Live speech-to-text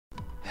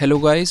Hello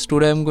guys,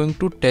 today I am going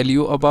to tell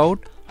you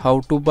about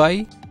how to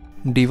buy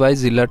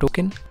DYZilla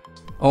token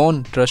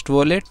on Trust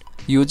Wallet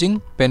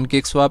using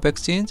PancakeSwap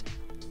exchange.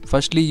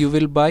 Firstly, you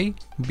will buy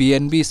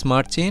BNB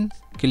Smart Chain.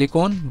 Click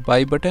on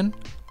buy button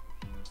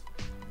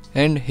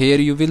and here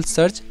you will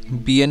search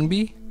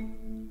BNB.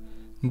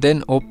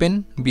 Then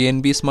open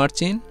BNB Smart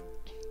Chain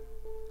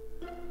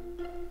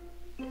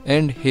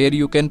and here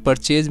you can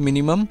purchase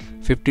minimum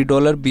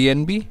 $50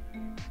 BNB.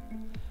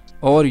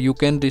 Or you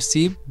can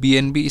receive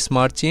BNB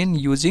Smart Chain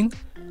using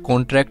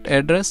contract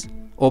address.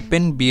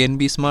 Open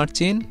BNB Smart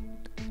Chain.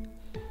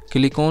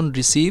 Click on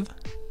receive.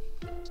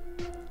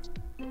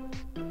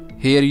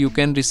 Here you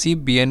can receive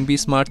BNB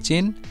Smart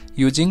Chain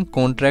using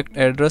contract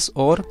address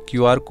or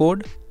QR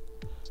code.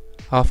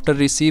 After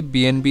receive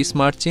BNB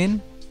Smart Chain,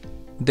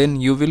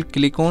 then you will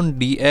click on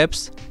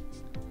D-Apps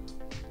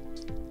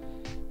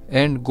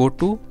and go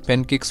to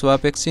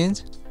PancakeSwap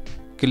exchange.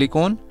 Click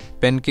on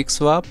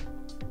PancakeSwap.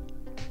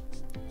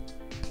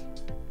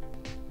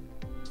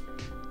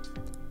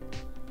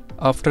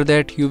 After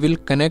that, you will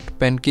connect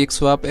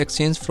PancakeSwap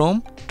exchange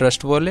from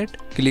Trust Wallet.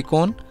 Click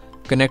on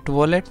Connect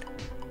Wallet.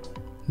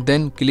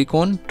 Then click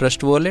on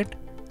Trust Wallet.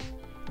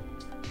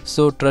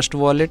 So Trust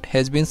Wallet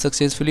has been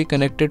successfully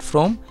connected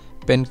from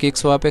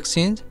PancakeSwap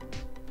exchange.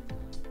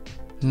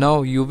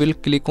 Now you will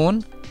click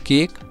on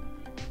Cake.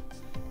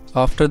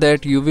 After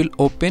that, you will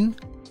open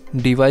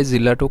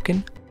DYZilla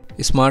token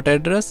smart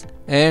address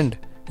and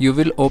you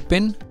will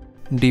open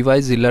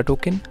DYZilla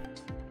token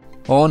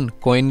on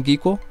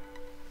CoinGecko.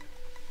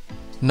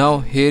 Now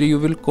here you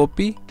will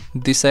copy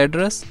this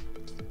address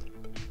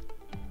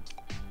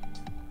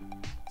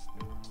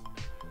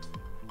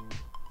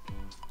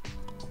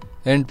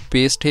and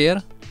paste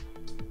here.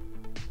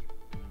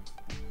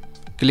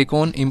 Click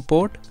on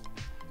import.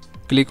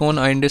 Click on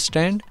I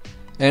understand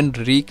and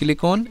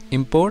re-click on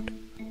import.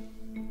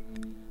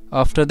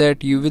 After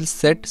that, you will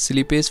set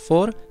slippage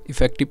for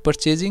effective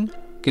purchasing.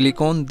 Click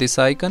on this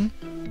icon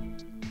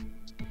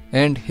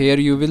and here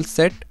you will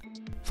set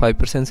 5%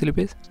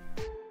 slippage.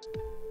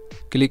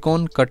 Click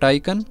on cut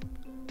icon.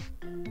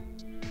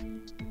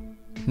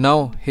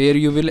 Now here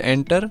you will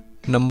enter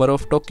number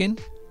of token.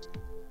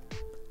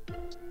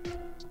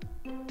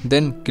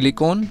 Then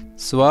click on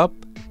swap.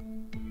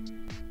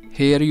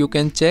 Here you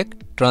can check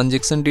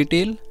transaction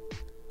detail.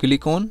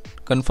 Click on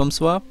confirm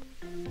swap.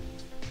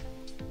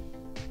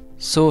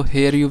 So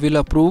here you will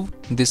approve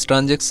this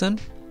transaction.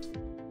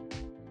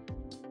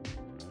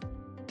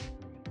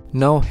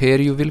 Now here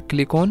you will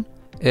click on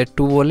add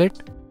to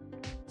wallet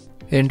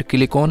and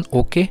click on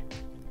OK.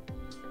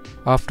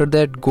 After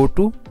that, go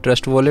to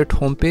Trust Wallet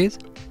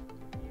homepage.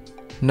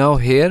 Now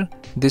here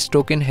this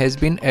token has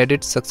been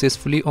added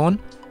successfully on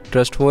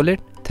Trust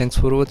Wallet. Thanks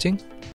for watching.